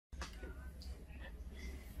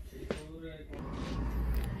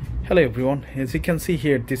Hello everyone, as you can see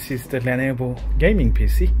here, this is the Lenovo gaming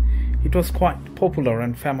PC. It was quite popular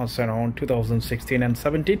and famous around 2016 and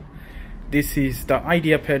 17. This is the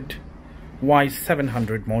Ideapad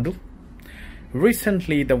Y700 model.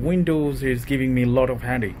 Recently the Windows is giving me a lot of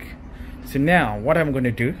headache. So now what I'm going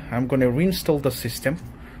to do, I'm going to reinstall the system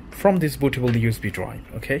from this bootable USB drive.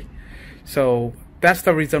 Okay, so that's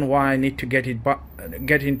the reason why I need to get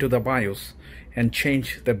into the BIOS and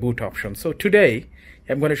change the boot option. So today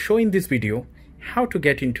I'm going to show in this video how to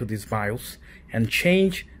get into this BIOS and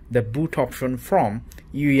change the boot option from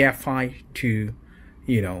UEFI to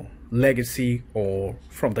legacy or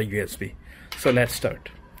from the USB. So let's start.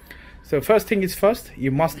 So first thing is first,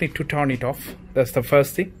 you must need to turn it off. That's the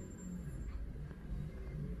first thing.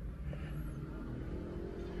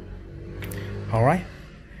 Alright,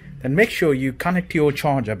 then make sure you connect your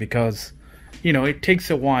charger, because it takes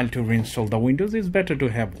a while to reinstall the Windows. It's better to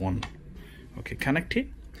have one. Okay, connect it.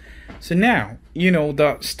 So now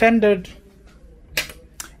the standard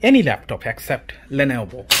any laptop except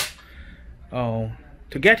Lenovo,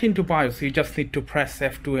 to get into BIOS you just need to press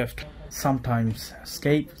F2, sometimes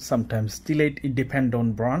escape, sometimes delete. It depends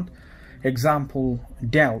on brand. Example,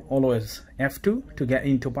 Dell always F2 to get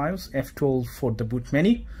into BIOS, F12 for the boot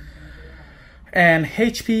menu, and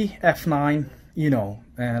HP F9,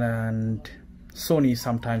 and Sony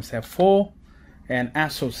sometimes F4, and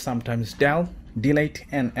Asus sometimes Dell delete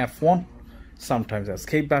and F1, sometimes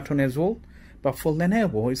escape button as well. But for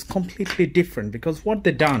Lenovo it's completely different, because what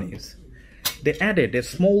they done is they added a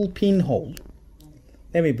small pinhole.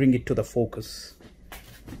 Let me bring it to the focus.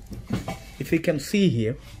 If you can see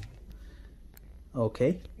here,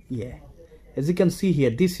 okay, yeah, as you can see here,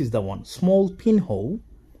 this is the one small pinhole,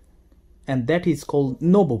 and that is called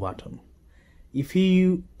Nobo button. If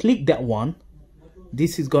you click that one,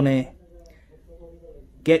 this is gonna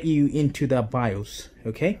get you into the BIOS,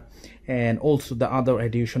 okay, and also the other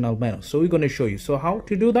additional menus. So we're going to show you. So how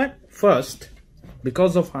to do that? First,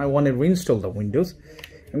 because of I want to reinstall the Windows,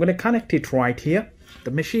 I'm going to connect it right here.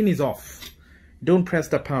 The machine is off. Don't press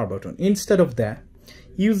the power button. Instead of that,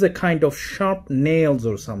 use a kind of sharp nails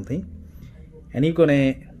or something, and you're going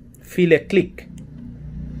to feel a click.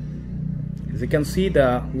 As you can see,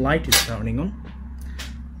 the light is turning on,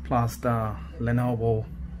 plus the Lenovo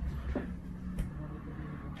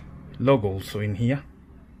logo also in here.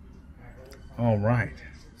 All right,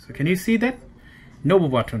 so can you see that Nobo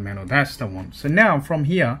button menu? That's the one. So now from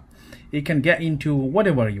here you can get into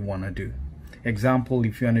whatever you want to do. Example,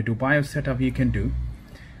 if you want to do BIOS setup, you can do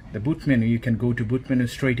the boot menu. You can go to boot menu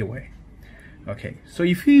straight away. Okay, so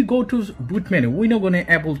if you go to boot menu, we're not going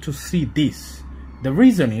to able to see this. The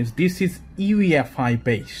reason is this is UEFI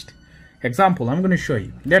based. Example, I'm going to show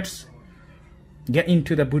you. Let's get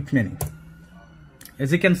into the boot menu.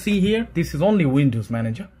 As you can see here, this is only Windows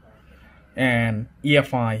Manager and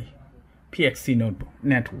EFI PXC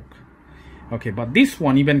network. Okay, but this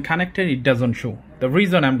one, even connected, it doesn't show. The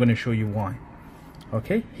reason I'm going to show you why.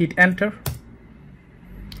 Okay, hit enter.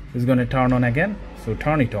 It's going to turn on again, so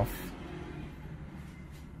turn it off.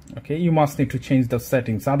 Okay, you must need to change the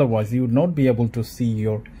settings, otherwise you would not be able to see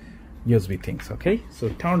your USB things. Okay, so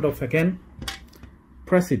turned off again,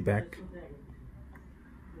 press it back.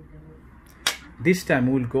 This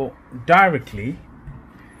time we'll go directly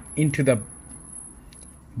into the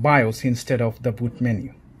BIOS instead of the boot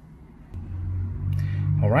menu.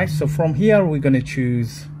 Alright, so from here we're going to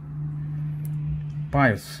choose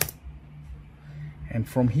BIOS, and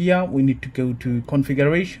from here we need to go to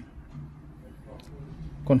configuration.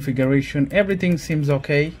 Everything seems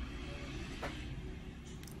okay.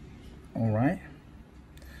 Alright,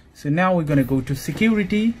 so now we're going to go to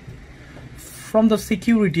security. From the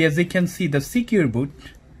security, as you can see, the secure boot,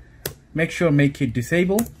 make it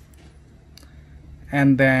disable,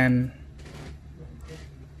 and then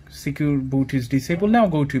secure boot is disabled. Now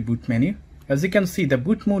go to boot menu. As you can see, the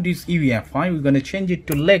boot mode is UEFI. We're going to change it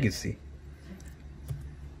to legacy.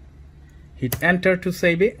 Hit enter to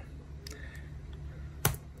save it.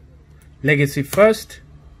 Legacy first,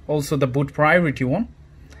 also the boot priority one.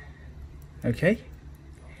 Okay,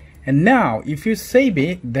 and now if you save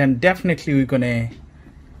it, then definitely we're gonna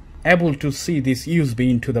able to see this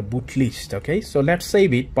USB into the boot list. Okay, so let's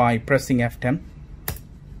save it by pressing F10.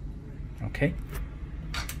 Okay,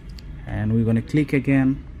 and we're gonna click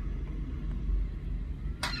again.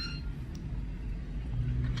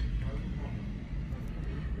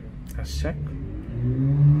 Let's check.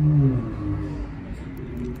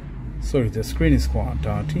 Sorry, the screen is quite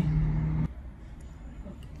dirty.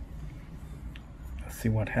 Let's see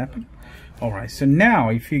what happened. Alright, so now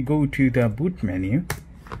if you go to the boot menu,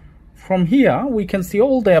 from here we can see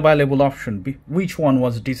all the available options, which one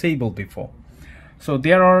was disabled before. So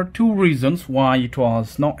there are two reasons why it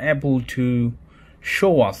was not able to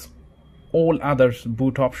show us all other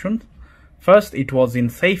boot options. First, it was in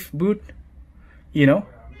safe boot,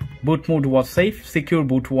 boot mode was safe, secure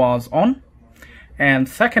boot was on, and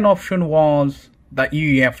second option was the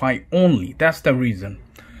UEFI only. That's the reason.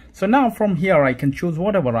 So now from here I can choose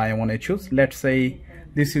whatever I want to choose. Let's say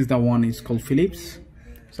this is the one is called Philips,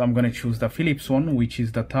 so I'm going to choose the Philips one, which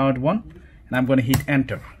is the third one, and I'm going to hit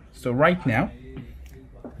enter. So right now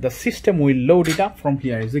the system will load it up from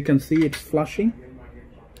here. As you can see, it's flashing.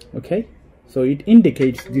 Okay, so it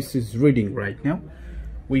indicates this is reading right now.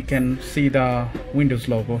 We can see the Windows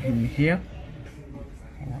logo in here.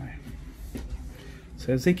 All right.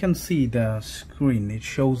 So as you can see the screen, it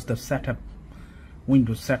shows the setup,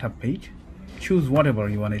 Windows setup page. Choose whatever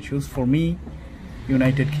you want to choose. For me,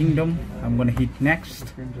 United Kingdom, I'm going to hit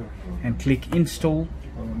next and click install.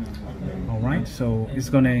 All right, so it's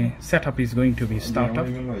going to setup is going to be startup.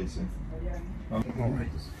 All right,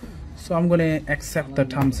 so I'm going to accept the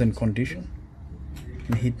terms and condition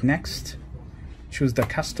and hit next. Choose the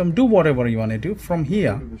custom, do whatever you want to do. From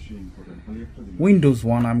here, Windows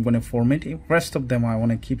 1 I'm going to format it. Rest of them I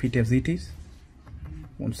want to keep it as it is.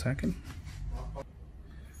 1 second.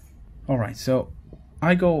 All right, so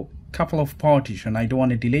I go couple of partition. I don't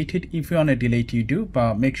want to delete it. If you want to delete, you do,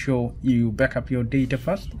 but make sure you back up your data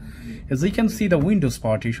first. As you can see, the Windows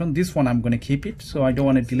partition, this one I'm going to keep it, so I don't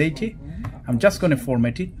want to delete it. I'm just going to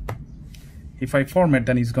format it. If I format,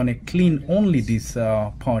 then it's going to clean only this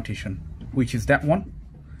partition, which is that one.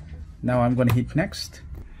 Now I'm going to hit next.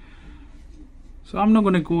 So I'm not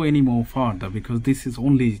going to go any more further because this is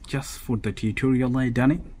only just for the tutorial I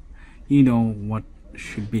done it. You know what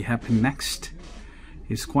should be happening next.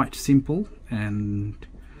 It's quite simple, and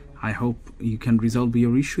I hope you can resolve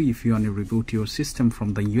your issue if you want to reboot your system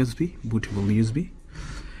from the USB, bootable USB.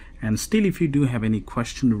 And still, if you do have any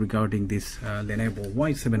question regarding this Lenovo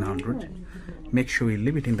Y700, make sure you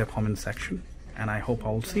leave it in the comment section, and I hope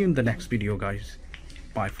I'll see you in the next video, guys.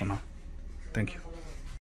 Bye for now. Thank you.